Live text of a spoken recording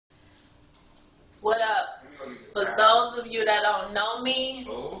For those of you that don't know me,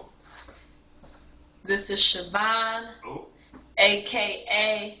 this is Siobhan,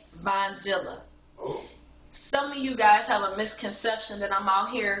 aka Jilla. Some of you guys have a misconception that I'm out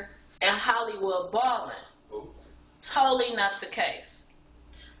here in Hollywood balling. Totally not the case.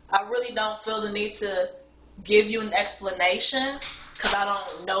 I really don't feel the need to give you an explanation because I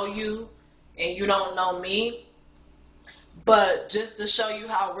don't know you and you don't know me. But just to show you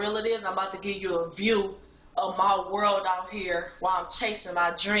how real it is, I'm about to give you a view of my world out here while I'm chasing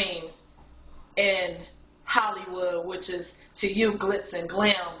my dreams in Hollywood, which is to you glitz and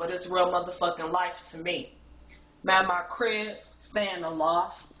glam, but it's real motherfucking life to me. Man, my crib, stay in the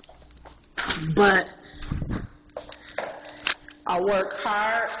loft, but I work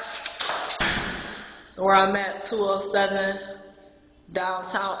hard. Where I'm at, 207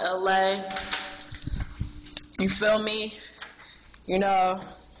 downtown LA. You feel me? You know,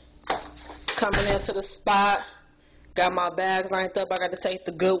 coming into the spot, got my bags lined up. I got to take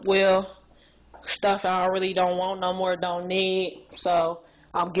the Goodwill stuff I really don't want no more, don't need. So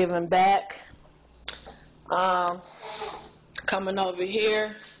I'm giving back. Coming over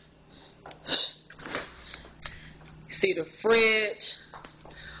here, see the fridge.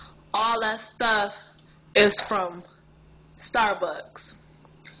 All that stuff is from Starbucks,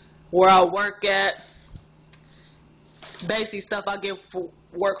 where I work at. Basically stuff I get for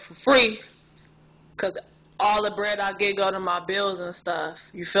work for free, because all the bread I get go to my bills and stuff.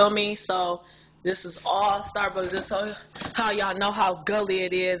 You feel me? So this is all Starbucks. Just so how y'all know how gully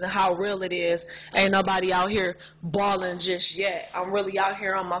it is and how real it is. Ain't nobody out here balling just yet. I'm really out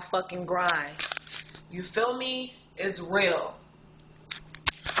here on my fucking grind. You feel me? It's real.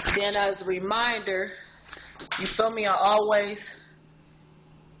 Then as a reminder, you feel me, I always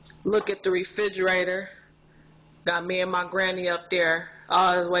look at the refrigerator. Got me and my granny up there.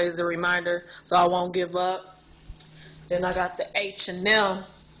 Always a reminder, so I won't give up. Then I got the H&M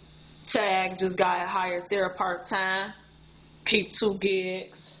tag. Just got hired there part-time. Keep 2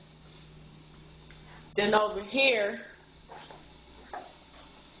 gigs. Then over here,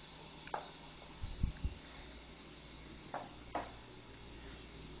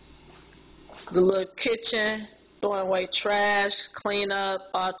 the little kitchen, throwing away trash, clean up,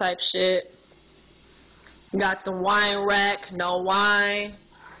 all type shit. Got the wine rack, no wine.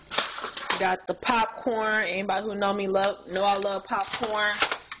 Got the popcorn. Anybody who know me know I love popcorn.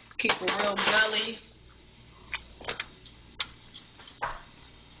 Keep it real gully.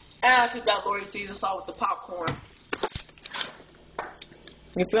 And I keep that Lori Caesar sauce with the popcorn.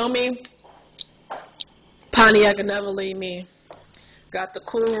 You feel me? Pontiac can never leave me. Got the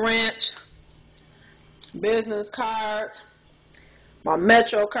Cool Ranch, business cards, my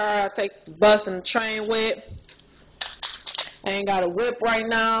Metro card I take the bus and the train with. I ain't got a whip right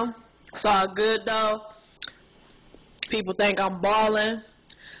now. It's all good though. People think I'm balling.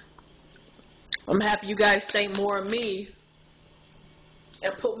 I'm happy you guys think more of me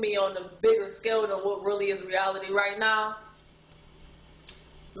and put me on the bigger scale than what really is reality right now.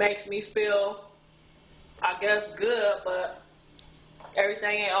 Makes me feel, I guess, good, but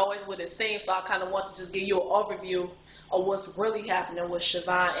everything ain't always what it seems, so I kind of want to just give you an overview of what's really happening with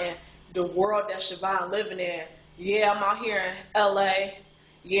Siobhan and the world that Siobhan living in. Yeah, I'm out here in LA.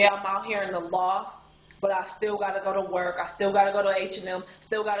 Yeah, I'm out here in the loft, but I still got to go to work. I still got to go to H&M.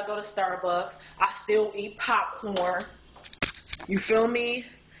 Still got to go to Starbucks. I still eat popcorn. You feel me?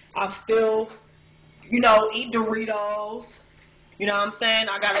 I'm still, eat Doritos. You know what I'm saying?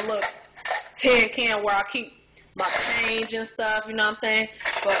 I got a little tin can where I keep my change and stuff, you know what I'm saying?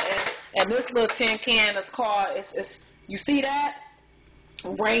 But and this little tin can is called, it's you see that?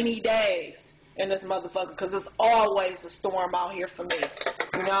 Rainy days in this motherfucker, because it's always a storm out here for me.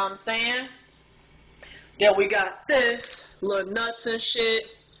 You know what I'm saying? Then we got this, little nuts and shit.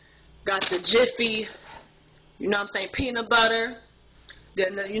 Got the Jiffy, you know what I'm saying, peanut butter.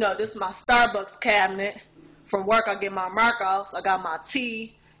 Then, this is my Starbucks cabinet. From work, I get my markups. I got my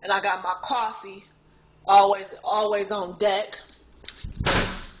tea, and I got my coffee. Always on deck.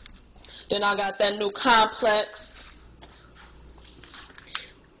 Then I got that new complex.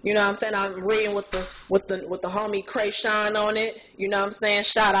 You know what I'm saying? I'm reading with the homie Krayshawn on it. You know what I'm saying?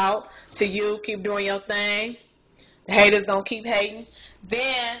 Shout out to you. Keep doing your thing. The haters gonna keep hating.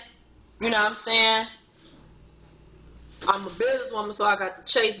 Then, you know what I'm saying? I'm a businesswoman, so I got the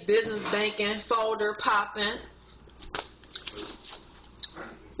Chase Business Banking folder popping.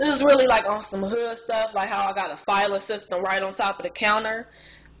 This is really like on some hood stuff, like how I got a filer system right on top of the counter.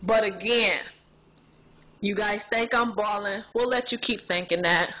 But again, you guys think I'm balling. We'll let you keep thinking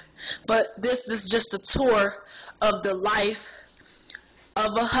that. But this is just a tour of the life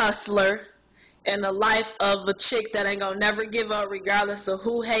of a hustler and the life of a chick that ain't gonna never give up regardless of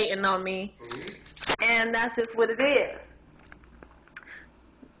who hating on me. And that's just what it is.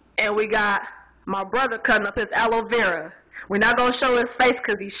 And we got my brother cutting up his aloe vera. We're not gonna show his face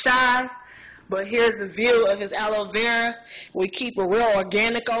because he's shy, but here's a view of his aloe vera. We keep it real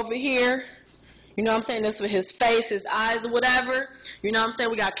organic over here. You know what I'm saying? This with his face, his eyes, or whatever. You know what I'm saying?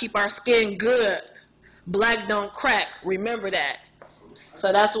 We gotta keep our skin good. Black don't crack. Remember that.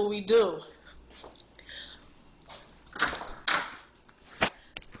 So that's what we do.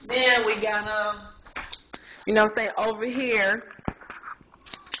 Then we got you know what I'm saying, over here,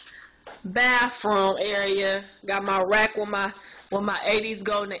 bathroom area. Got my rack with my 80s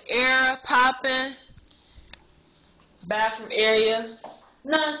golden era popping. Bathroom area,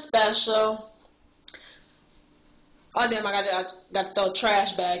 nothing special. Oh damn, I got to throw a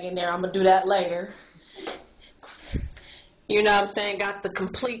trash bag in there. I'm gonna do that later. You know what I'm saying? Got the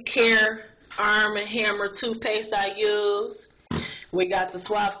Complete Care Arm & Hammer toothpaste I use. We got the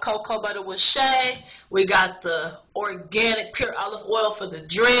Suave Cocoa Butter with Shea. We got the organic pure olive oil for the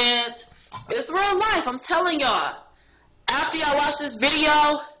dreads. It's real life, I'm telling y'all. After y'all watch this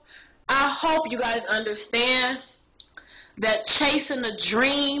video, I hope you guys understand that chasing a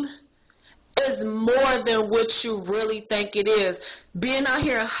dream is more than what you really think it is. Being out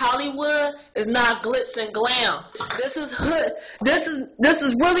here in Hollywood is not glitz and glam. This is hood. This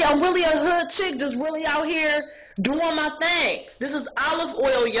is really, I'm really a hood chick just really out here doing my thing. This is olive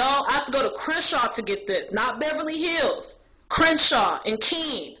oil, y'all. I have to go to Crenshaw to get this, not Beverly Hills. Crenshaw and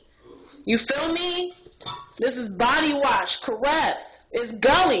Keene. You feel me? This is body wash, Caress. It's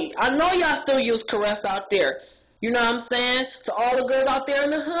Gully. I know y'all still use Caress out there. You know what I'm saying? To all the girls out there in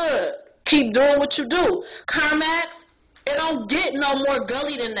the hood, keep doing what you do. Carmax, it don't get no more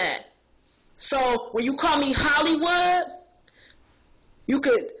gully than that. So when you call me Hollywood, you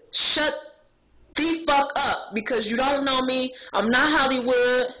could shut the fuck up because you don't know me. I'm not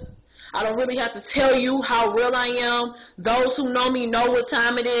Hollywood. I don't really have to tell you how real I am. Those who know me know what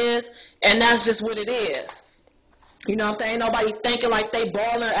time it is, and that's just what it is. You know what I'm saying? Ain't nobody thinking like they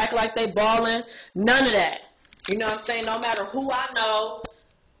ballin', acting like they ballin'. None of that. You know what I'm saying? No matter who I know,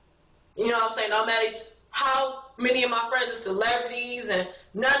 you know what I'm saying? No matter how many of my friends are celebrities and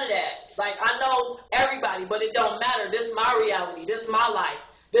none of that. Like, I know everybody, but it don't matter. This is my reality. This is my life.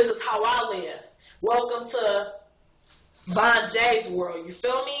 This is how I live. Welcome to Von J's world. You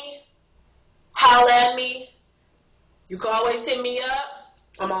feel me? Holla at me. You can always hit me up.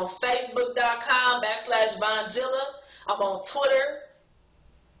 I'm on Facebook.com/Von Jilla. I'm on Twitter,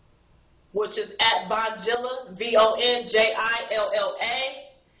 which is at Von Jilla, VONJILLA.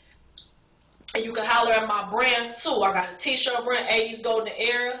 And you can holler at my brands too. I got a t-shirt brand, 80s Golden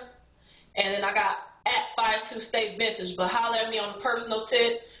Era. And then I got at 52 State Vintage. But holler at me on the personal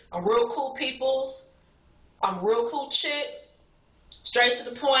tip. I'm real cool peoples. I'm real cool chick. Straight to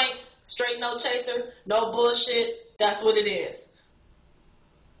the point. Straight no chaser. No bullshit. That's what it is.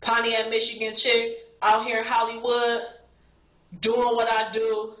 Pontiac, Michigan chick. Out here in Hollywood. Doing what I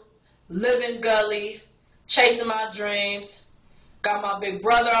do. Living gully. Chasing my dreams. Got my big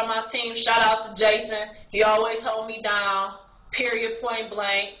brother on my team. Shout out to Jason. He always hold me down. Period, point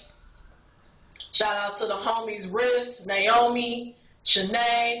blank. Shout out to the homies Riz, Naomi,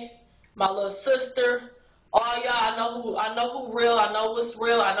 Shanae, my little sister. All y'all, I know who real. I know what's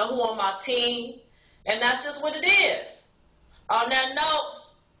real. I know who on my team. And that's just what it is. On that note,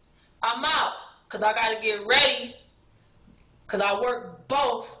 I'm out. Because I got to get ready. Because I work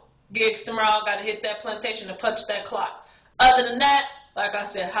both gigs tomorrow. Got to hit that plantation and punch that clock. Other than that, like I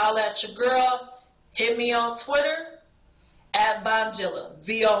said, holla at your girl. Hit me on Twitter at Von Jilla,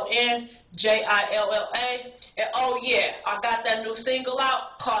 VONJILLA. And oh yeah, I got that new single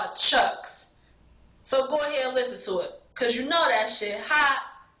out called Chucks. So go ahead and listen to it. Cause you know that shit hot.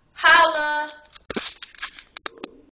 Holla.